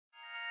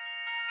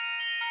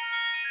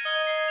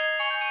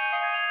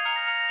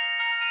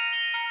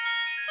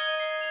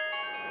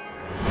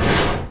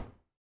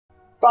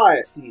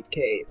Fire seed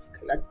caves.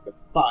 Collect the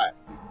fire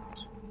seed.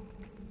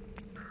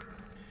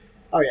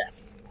 Oh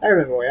yes, I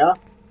remember where we are.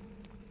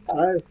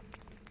 Hello.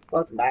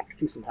 Welcome back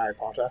to some Harry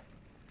Potter.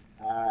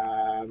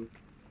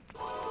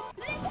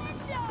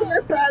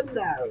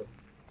 Flipendo!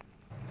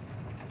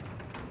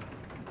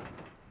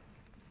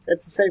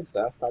 It's the same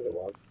stuff as it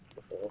was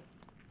before.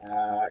 Can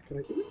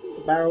I do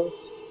the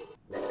barrels?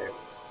 No.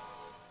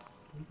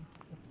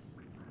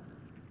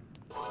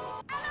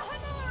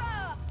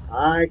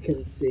 I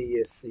can see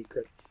your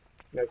secrets.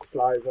 No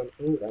flies on.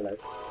 Ooh, hello.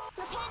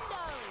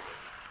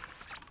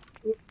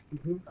 Okay,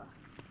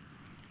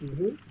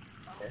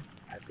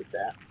 I did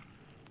that.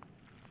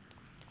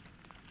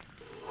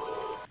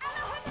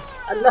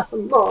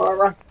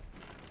 Alhamora!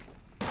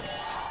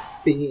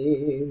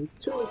 Beans!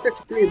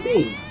 253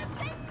 beans!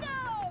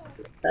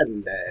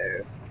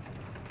 Hello.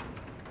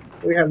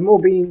 We have more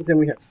beans than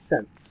we have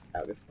cents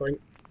at this point.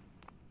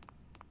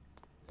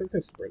 There's no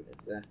sprint,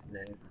 is there?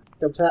 No.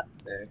 Double tap?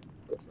 No, of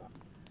course not.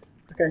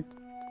 Okay.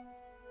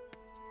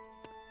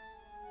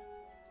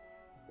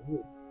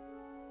 Ooh.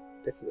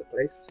 This is a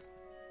place.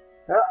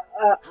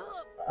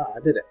 I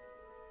did it.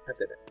 I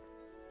did it.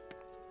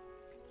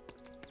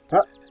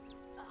 Huh.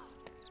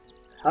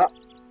 Huh.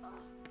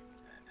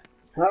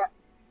 Huh.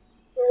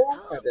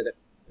 Oh, I did it.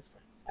 It's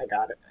fine. I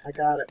got it. I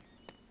got it.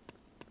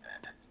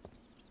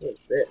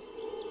 What's this?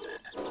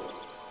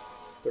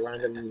 Just a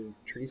random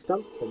tree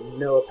stump for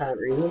no apparent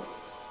reason.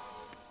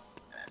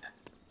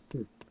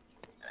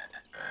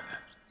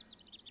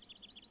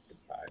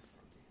 Goodbye,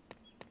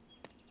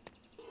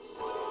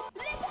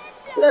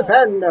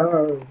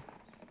 Flipendo!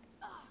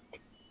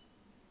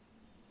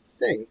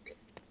 Think.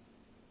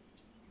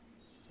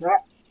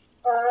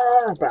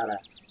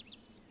 Badass.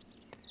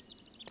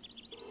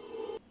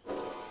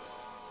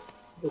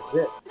 What's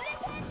this?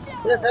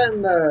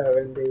 Flipendo,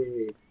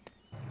 indeed.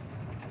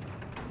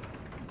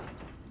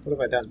 What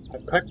have I done?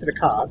 I've collected a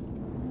card.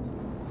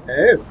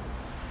 Oh!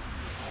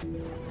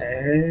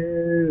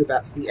 Oh,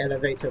 that's the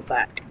elevator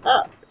back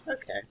up.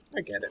 Okay,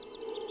 I get it.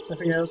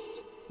 Nothing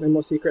else? No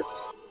more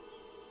secrets?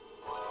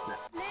 No.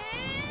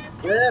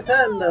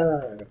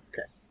 Flipendo!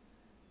 Okay.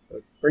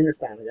 So bring us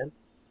down again.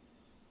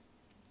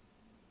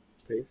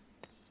 Please.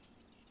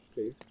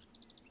 Please.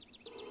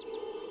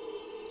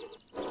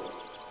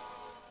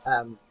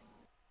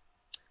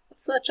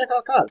 Let's check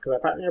our card, because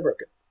apparently I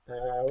broke it.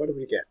 What do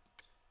we get?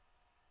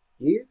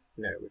 You?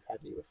 No, we've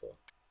had you before.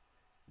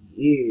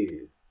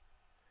 You.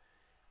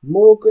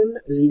 Morgan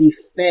Le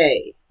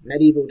Fay.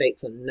 Medieval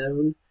dates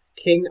unknown.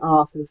 King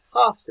Arthur's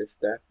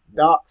half-sister.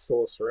 Dark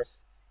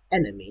sorceress.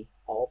 Enemy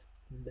of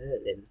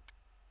Merlin.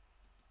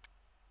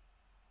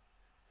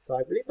 So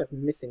I believe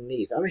I'm missing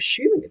these. I'm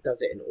assuming it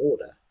does it in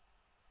order.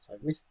 So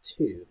I've missed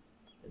two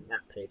in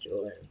that page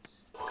alone.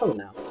 Come on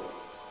now.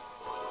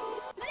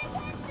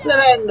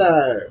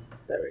 Flipendo!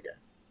 There we go.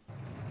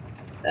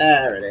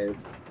 There it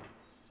is.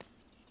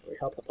 We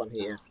hop up on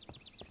here.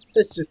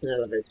 This is just an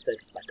elevator to take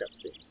us back up,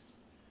 seems.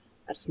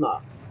 That's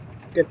smart.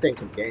 Good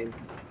thinking, game.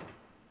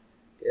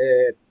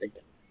 Good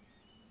thinking.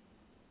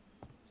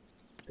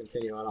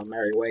 Continue on our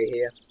merry way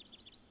here.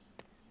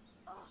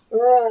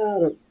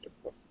 Don't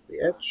off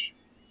the edge.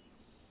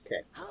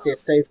 Okay, see a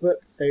save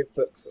book? Save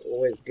books are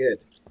always good.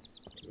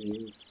 It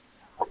means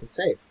I can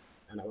save,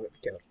 and I won't be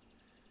killed.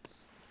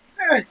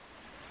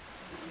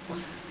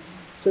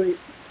 Sweet.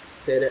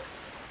 Did it.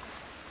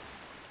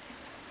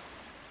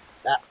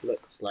 That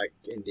looks like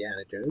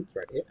Indiana Jones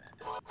right here.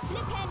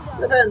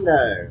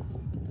 Flipendo!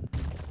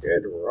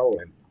 Good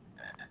rolling.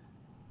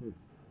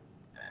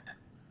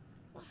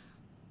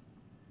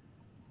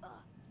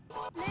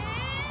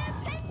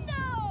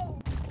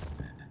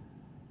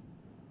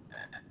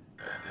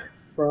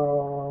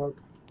 Frog.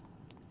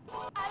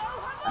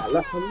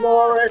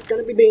 Alhamora, it's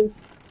gonna be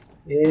beans.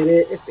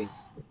 It's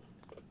beans.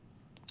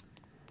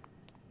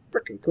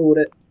 Frickin' called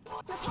it.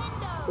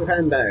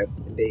 Flipendo,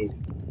 indeed.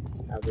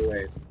 As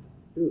always.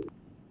 Ooh.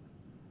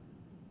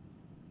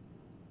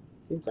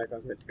 Seems like I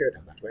was meant to go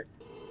down that way.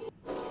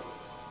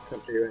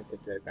 Can't do anything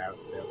to the barrel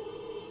still.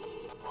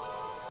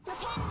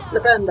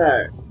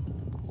 Flipendo!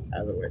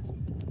 As always.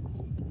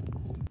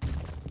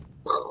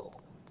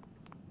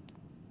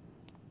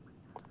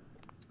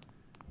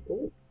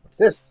 Ooh, what's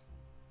this?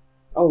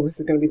 Oh, this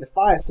is going to be the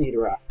fire seed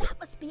raft. That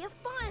must be a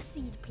fire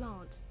seed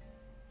plant.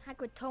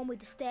 Hagrid told me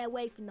to stay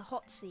away from the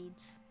hot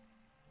seeds.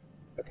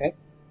 Okay.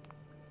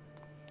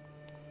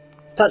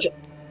 Let's touch it.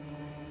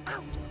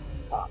 Ow.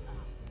 It's hot.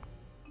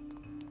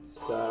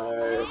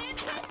 So,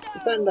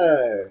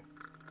 Flipendo.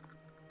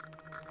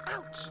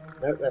 Ouch.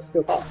 Nope, that's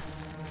still hot.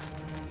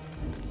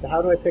 So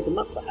how do I pick them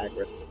up for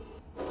Hagrid?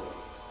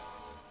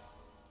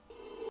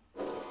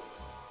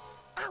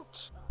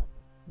 Ouch.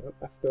 Nope,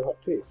 that's still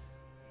hot too.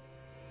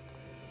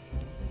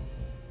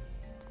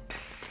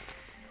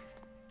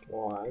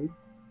 One.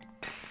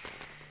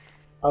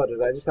 Oh,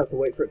 did I just have to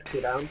wait for it to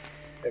cool down?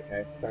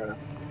 Okay, fair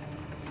enough.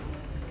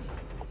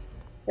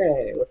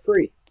 Hey, we're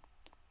free.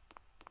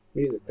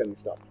 Music couldn't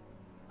stop.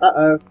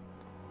 Uh-oh.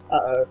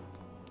 Uh-oh.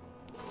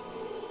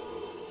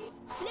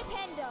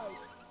 Flipendo.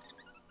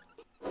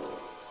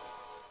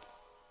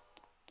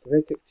 Do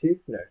they take 2?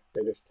 No,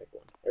 they just take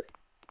 1. Okay.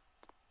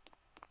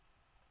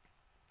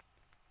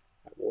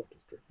 That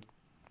water's dripping.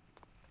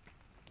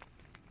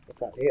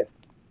 What's out here?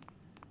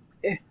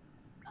 Eh.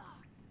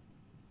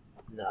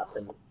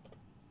 Nothing.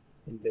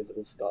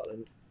 Invisible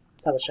Scotland.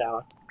 Let's have a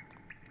shower.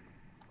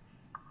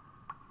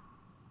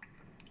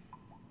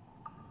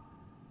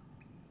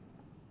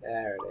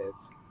 There it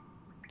is.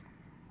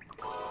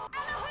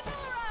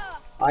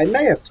 I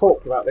may have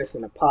talked about this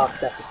in a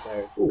past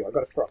episode. Ooh, I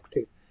got a frog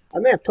too. I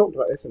may have talked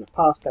about this in a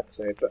past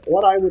episode, but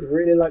what I would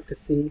really like to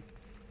see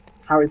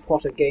Harry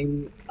Potter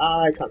game...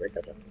 I can't make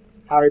that up.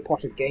 Harry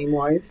Potter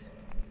game-wise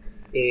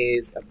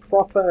is a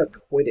proper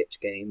Quidditch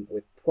game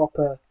with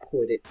proper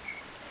Quidditch...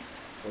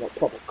 Well, not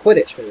proper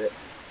Quidditch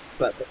physics,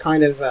 but the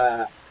kind of...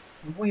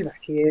 way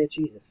back here,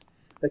 Jesus.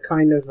 The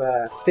kind of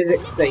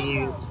physics they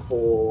used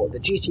for the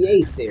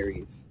GTA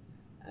series.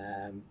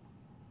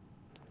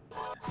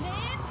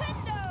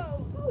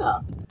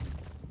 Ah.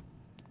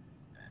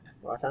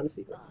 Well, I found a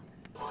secret.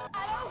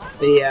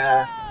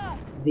 The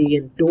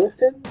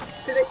endorphin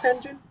physics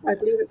engine, I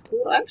believe it's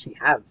called. I actually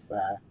have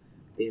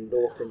the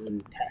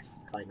endorphin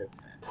test kind of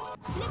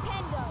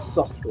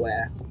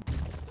software,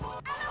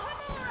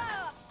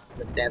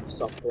 the dev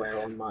software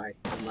on my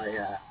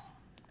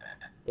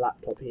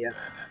laptop here.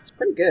 It's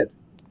pretty good.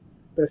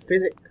 But a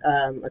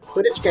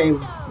Quidditch game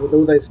with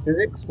all those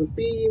physics would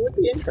be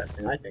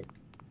interesting, I think.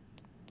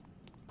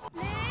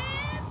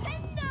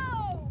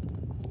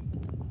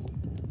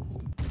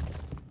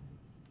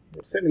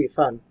 It'd certainly be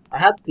fun. I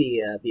had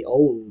the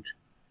old.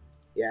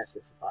 Yes,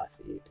 it's a fire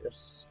seed.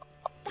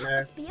 That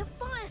must be a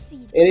fire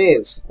seed. It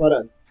is. Well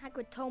done.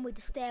 Hagrid told me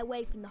to stay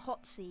away from the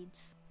hot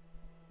seeds.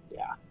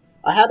 Yeah,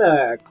 I had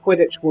a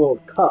Quidditch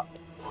World Cup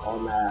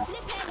on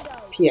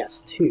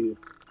PS2.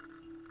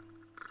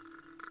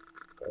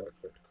 Wait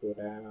for it to cool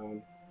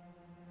down.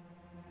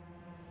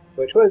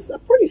 Which was a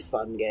pretty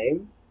fun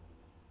game,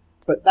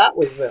 but that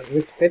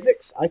with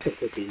physics, I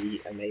think would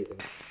be amazing.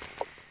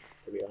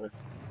 To be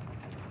honest.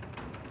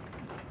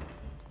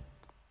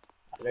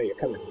 I know you're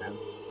coming now.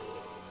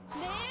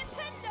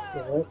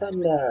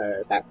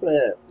 Nintendo!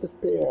 Backflip!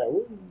 Disappear!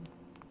 Woo!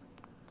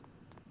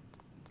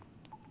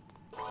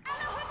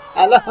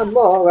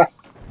 Alamora!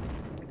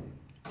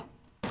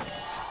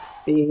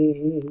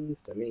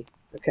 Beans for me.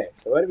 Okay,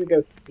 so where do we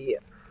go here?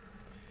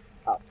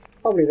 Oh,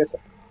 probably this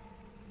way.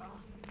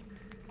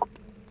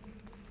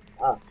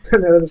 Ah,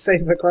 there was a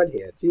safe book right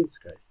here. Jesus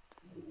Christ.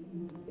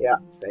 Yeah,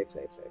 save.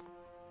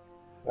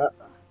 Oh.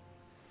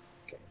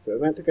 Okay, so we're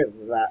meant to go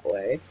that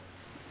way.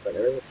 But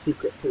there is a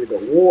secret through the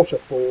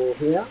waterfall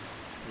here.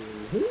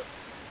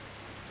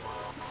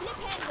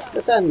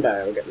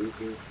 Nintendo! We'll get these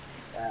beans.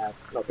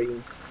 Not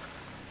beans.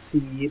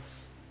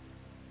 Seeds.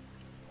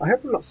 I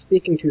hope I'm not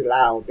speaking too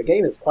loud. The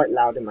game is quite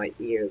loud in my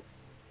ears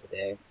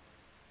today.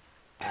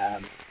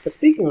 But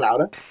speaking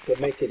louder would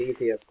make it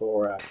easier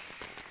for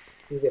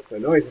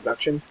noise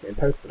reduction in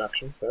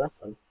post-production, so that's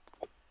fun.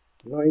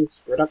 Noise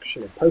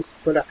reduction in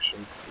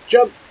post-production.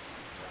 Jump!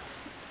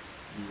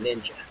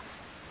 Ninja.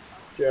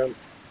 Jump.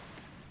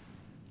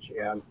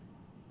 Jump.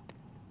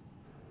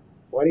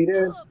 What are you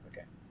doing?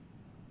 Okay.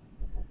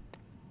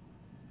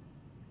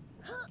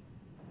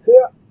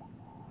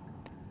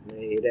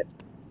 Made it.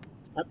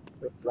 That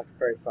looks like a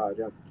very far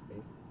jump to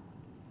me.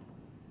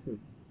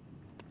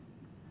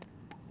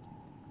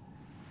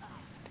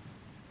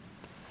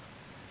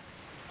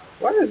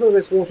 Where is all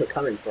this water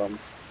coming from?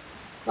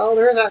 Oh,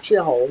 there is actually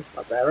a hole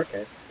up there,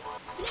 okay.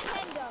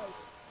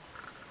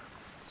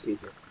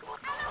 Excuse me.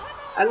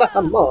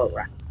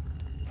 Alamora!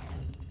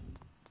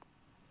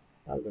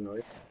 That was the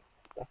noise.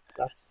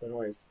 That's the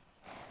noise.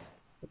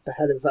 What the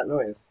hell is that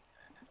noise?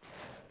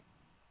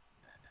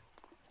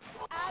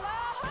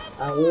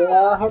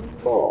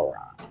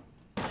 Alamora!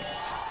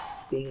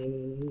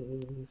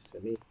 Beans for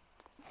me.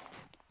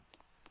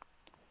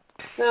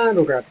 And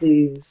we'll grab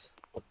these.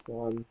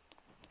 1.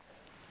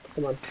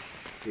 Come on.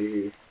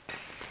 2.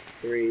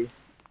 3. Is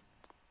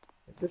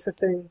this a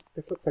thing?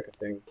 This looks like a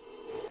thing.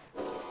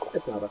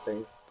 It's not a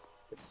thing.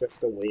 It's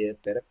just a weird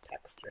bit of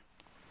texture.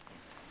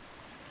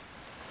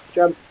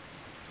 Jump.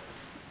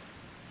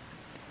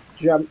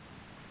 Jump.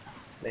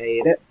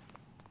 Made it.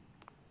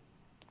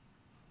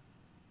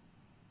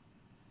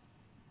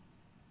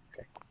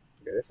 Okay.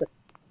 Go this way.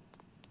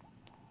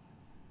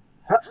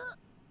 Huh.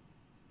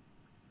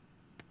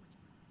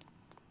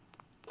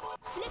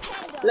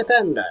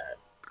 Flipendo.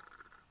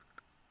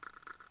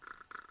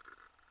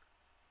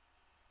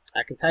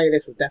 I can tell you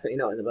this was definitely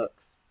not in the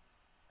books.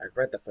 I've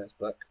read the first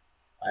book.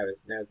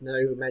 There was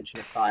no mention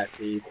of fire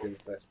seeds in the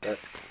first book.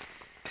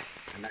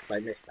 Unless I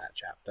missed that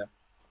chapter.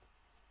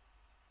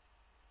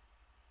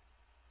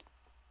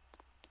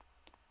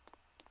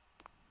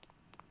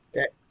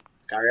 Okay,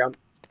 let's carry on.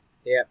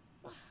 Yep.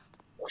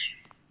 Whoosh.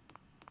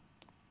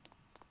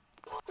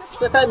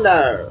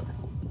 Flipendo!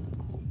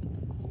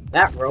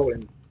 That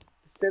rolling.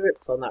 The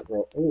physics on that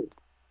roll. Ooh.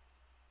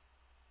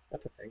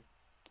 That's a thing.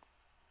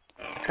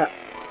 Cut.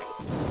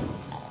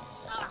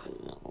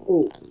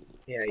 Ooh.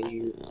 Yeah,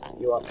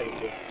 you are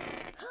painful.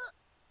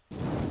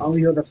 Oh,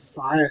 you're the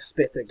fire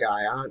spitter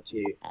guy, aren't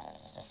you?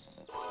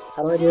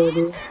 How do I deal with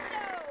you?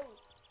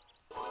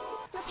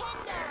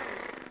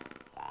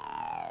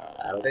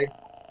 That'll do.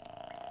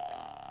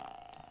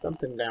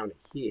 Something down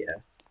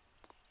here.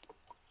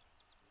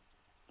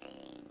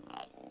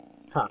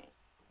 Huh.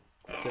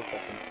 That's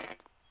interesting.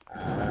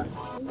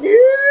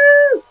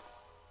 No!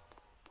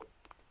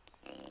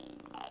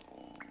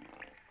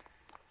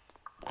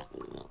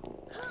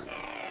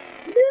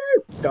 No!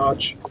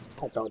 Dodge.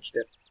 I dodged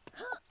it.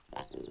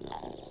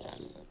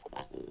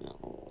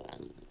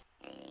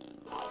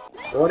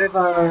 What if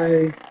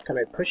I... Can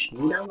I push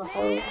you down the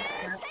hole?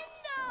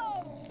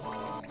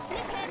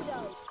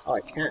 Oh,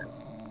 I can.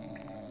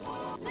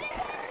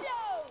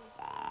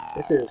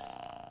 This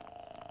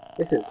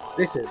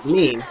is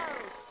mean.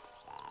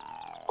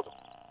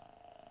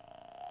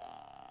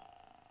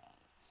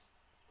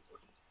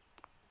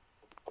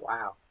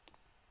 Wow.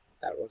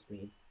 That was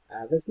mean.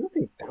 There's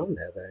nothing down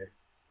there, though.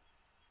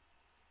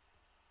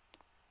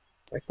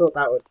 I thought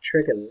that would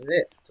trigger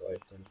this to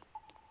open.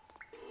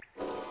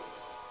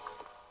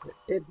 It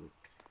didn't.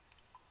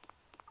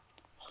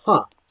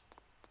 Huh.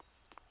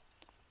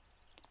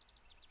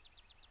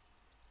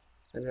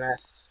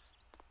 Unless...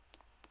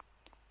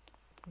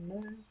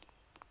 No.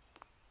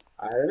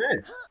 I don't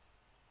know.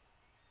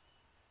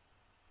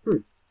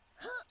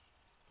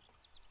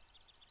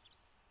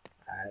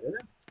 I don't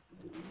know.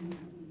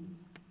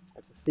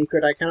 That's a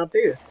secret I cannot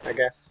do, I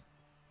guess.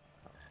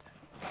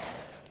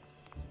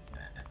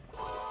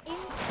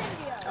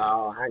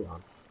 Oh, hang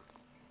on.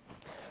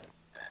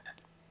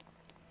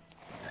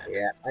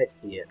 Yeah, I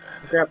see it.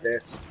 Grab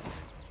this.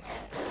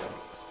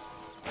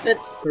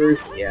 It's through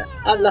here.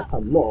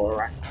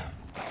 Alhamora.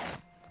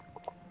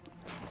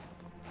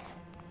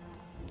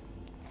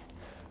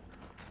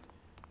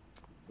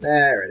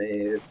 There it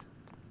is.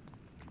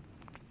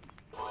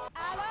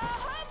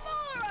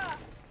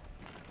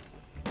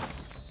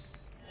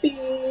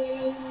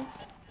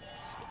 Beans!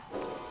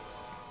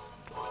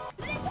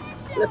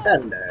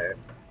 Flipendo.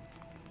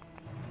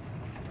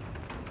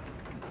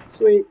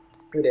 Sweet,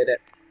 we did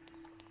it.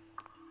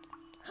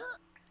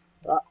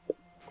 Ah.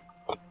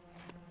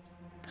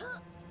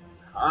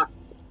 Ah.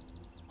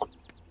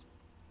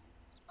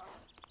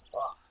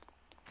 Ah.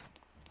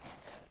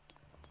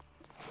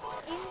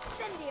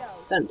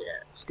 Incendio,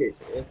 excuse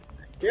me. Thank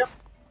you.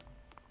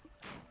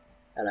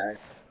 Hello.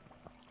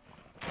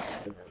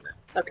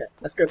 Okay,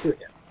 let's go through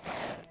here.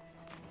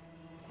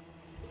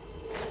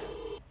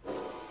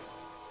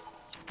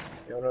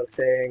 You're another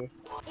thing.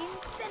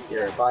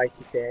 You're a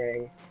bitey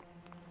thing.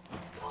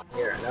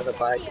 You're another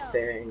bitey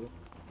thing.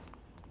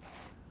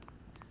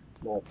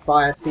 More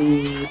fire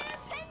seeds.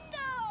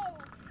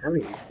 How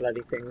many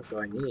bloody things do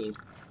I need?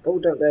 Oh,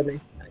 don't let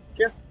me. Thank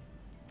you.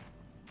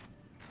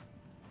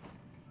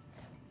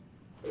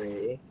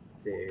 3,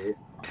 2.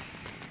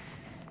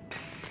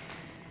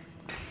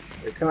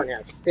 We currently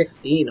have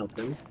 15 of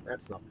them.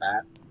 That's not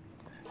bad.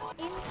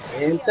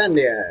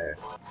 Incendio!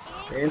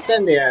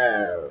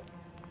 Incendio!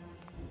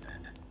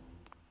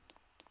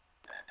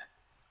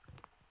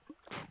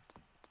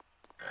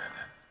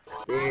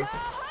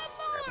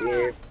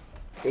 You.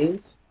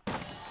 Beans?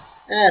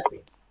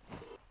 Beans.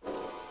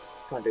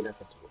 Can't do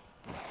nothing to you.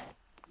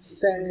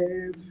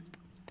 Save.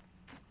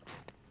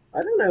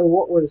 I don't know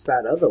what was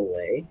that other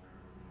way.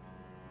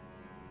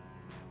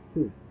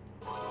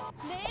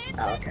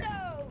 Oh, okay.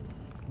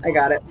 I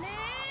got it.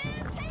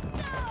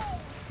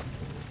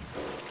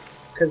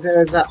 Because there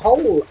was that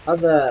whole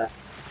other...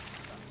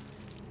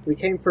 We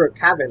came through a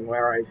cabin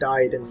where I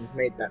died and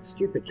made that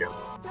stupid jump.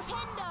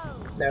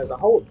 There was a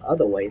whole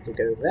other way to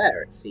go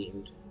there, it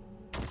seemed.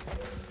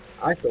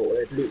 I thought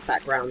we'd loop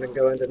back round and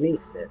go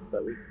underneath it,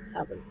 but we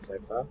haven't so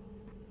far.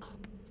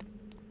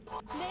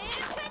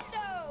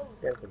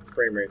 Getting some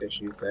frame rate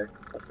issues there.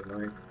 That's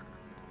annoying.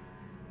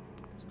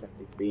 Let's cut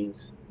these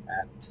beans.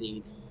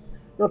 Seeds.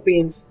 Not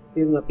beans.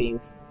 These are not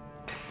beans.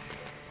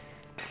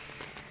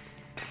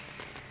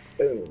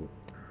 Boom.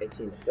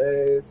 18 of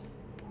those.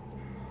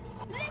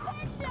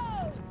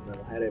 Then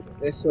we'll head over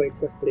this way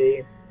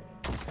quickly.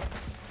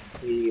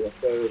 See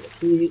what's over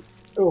here.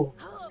 Oh,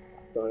 I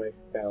thought I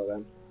fell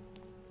then.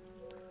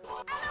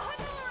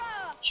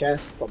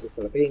 Chest, probably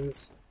full of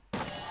beans. Of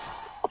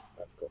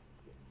course it's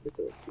beans. It's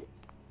always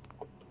beans.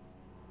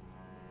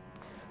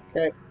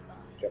 Okay,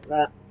 drop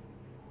that.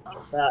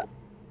 Drop that.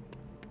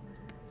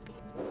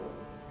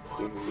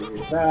 Do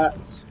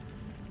that.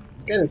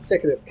 I'm getting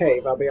sick of this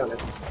cave, I'll be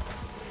honest.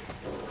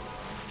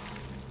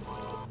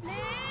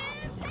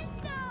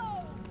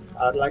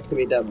 I'd like to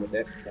be done with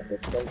this at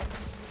this point.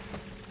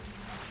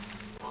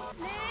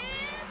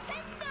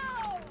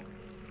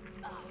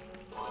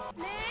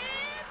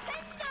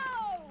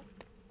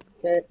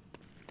 Okay.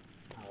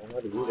 Oh,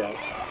 what are you guys?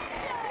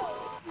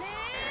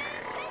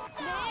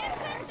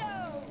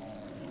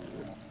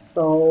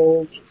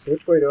 Solved. So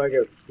which way do I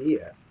go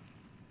here?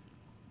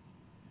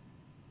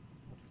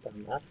 Let's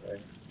down that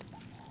way.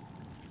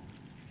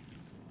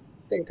 I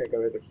think I go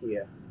over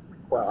here.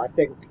 Well, I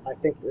think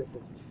this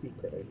is a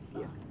secret over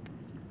here.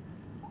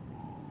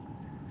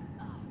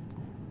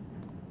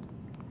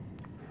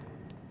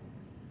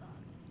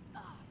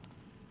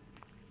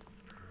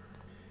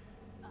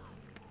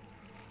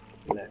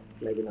 No,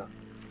 maybe not.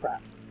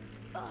 Crap.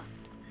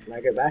 Can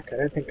I go back? I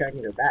don't think I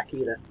can go back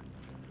either.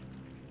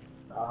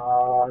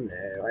 Oh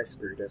no, I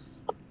screwed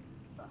us.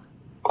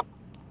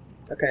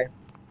 Okay.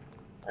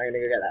 I'm gonna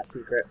go get that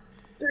secret.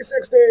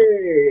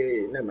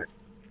 360! Never mind.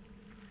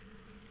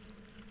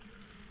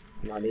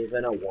 Not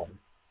even a 1.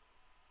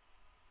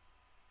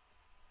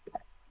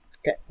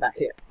 Okay, back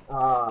here.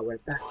 Ah, we're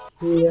back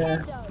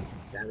here.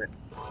 Damn it.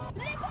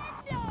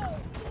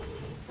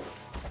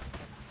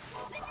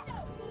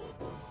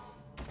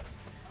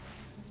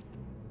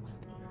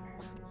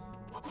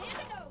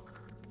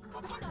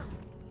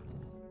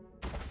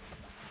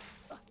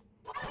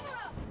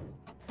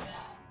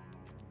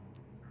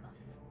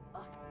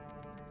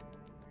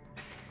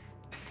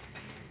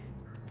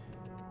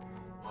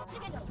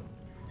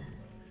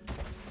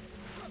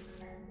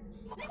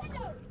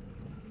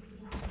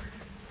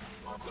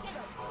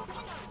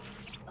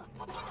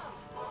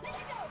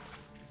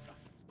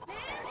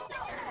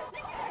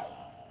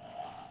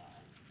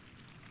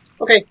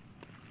 Okay,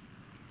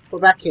 we're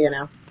back here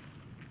now.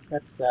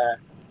 Let's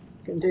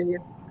continue.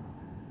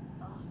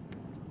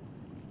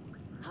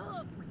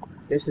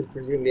 This is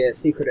presumably a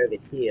secret over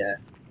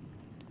here.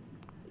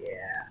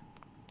 Yeah.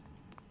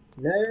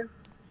 No?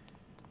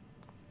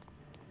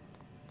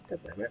 God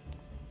damn it.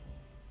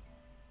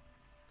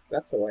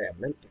 That's the way I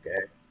meant to go.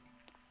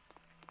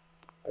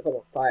 I got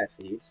more fire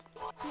seeds.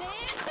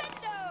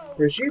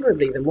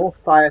 Presumably, the more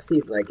fire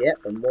seeds I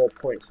get, the more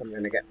points I'm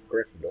going to get for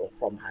Gryffindor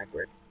from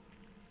Hagrid.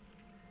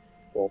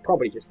 Or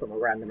probably just from a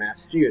random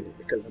ass student,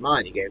 because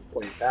Hermione gave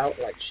points out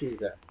like she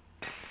was a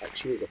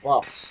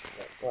boss.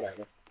 But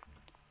whatever.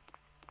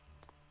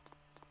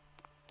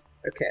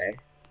 Okay.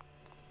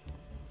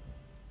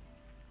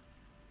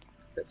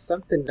 There's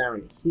something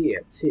down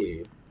here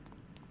too.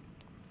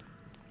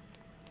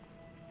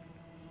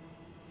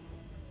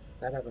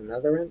 Does that have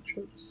another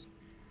entrance?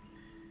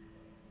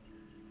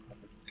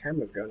 The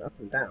camera's going up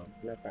and down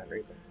for no apparent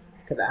reason.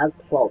 Okay, that has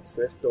plots,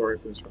 so this door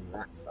opens from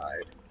that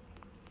side.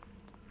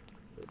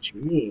 Which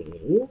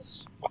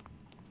means...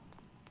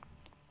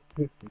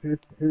 it's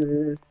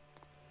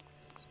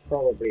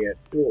probably a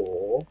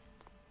door.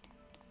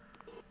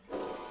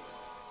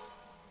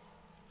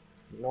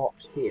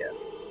 Not here.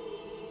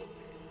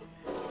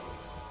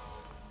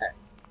 Oh.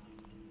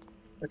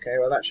 Okay,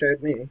 well that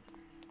showed me.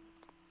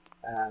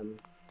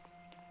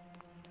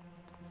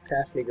 Let's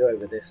carefully go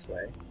over this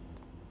way.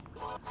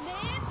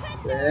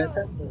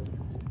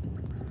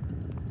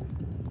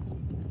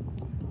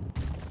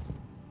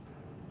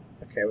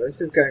 Okay, well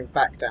this is going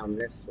back down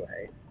this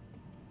way.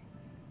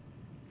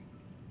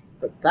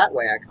 But that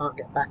way I can't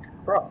get back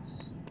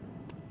across.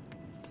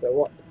 So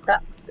what the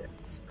crap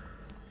sticks?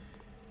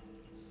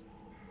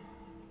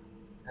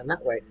 And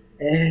that way...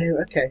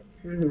 oh, okay.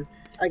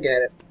 I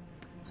get it.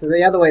 So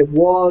the other way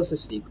was a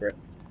secret.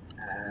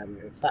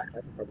 In fact, I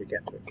can probably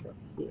get to it from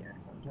here,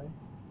 can't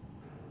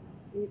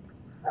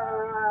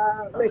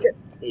I? Make it!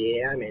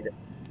 Yeah, I made it.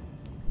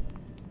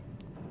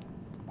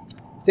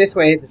 This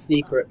way is a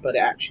secret, but it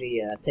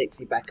actually takes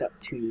you back up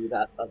to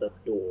that other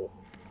door.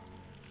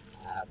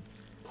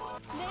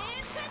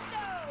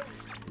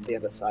 The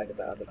other side of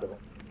that other door.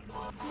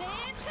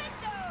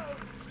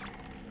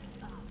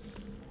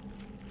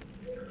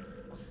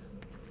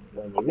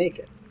 When you make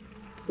it.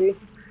 See?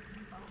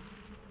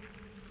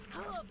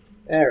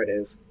 There it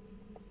is.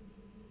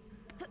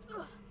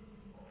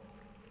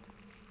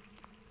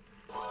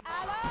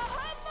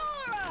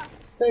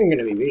 They're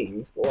gonna be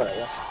beans, but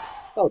whatever.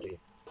 Told you.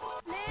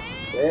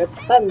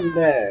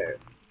 Flipendo!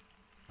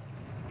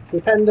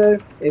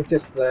 Flipendo is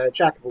just the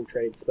jack of all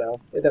trades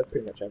spell. It does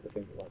pretty much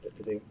everything you want it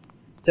to do.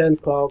 Turns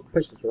clog,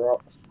 pushes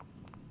rocks,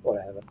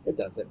 whatever. It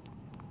does it.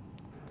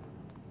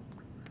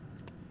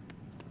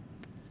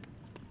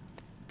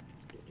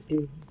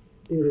 Okay,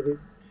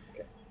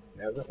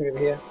 now there's nothing over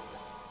here.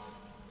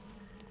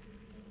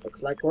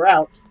 Looks like we're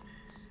out.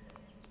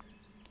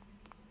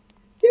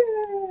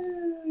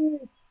 Yay!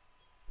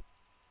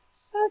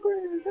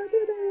 Hagrid, I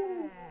did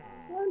it!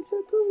 I'm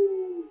so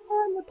cool!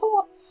 I'm the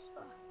pots!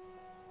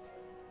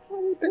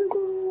 I'm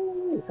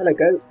busy! Hello,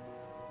 goat.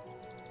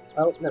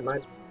 Oh, never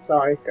mind.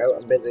 Sorry, goat,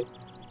 I'm busy.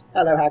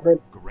 Hello,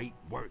 Hagrid. Great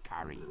work,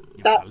 Harry.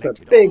 You've That's a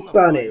collected big all the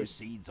bunny. fire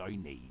seeds I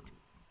need.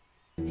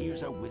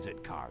 Here's a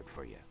wizard card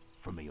for you,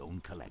 from my own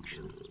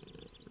collection.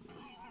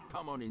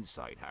 Come on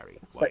inside, Harry.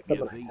 It's like Wipe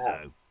your someone I feet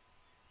have. now.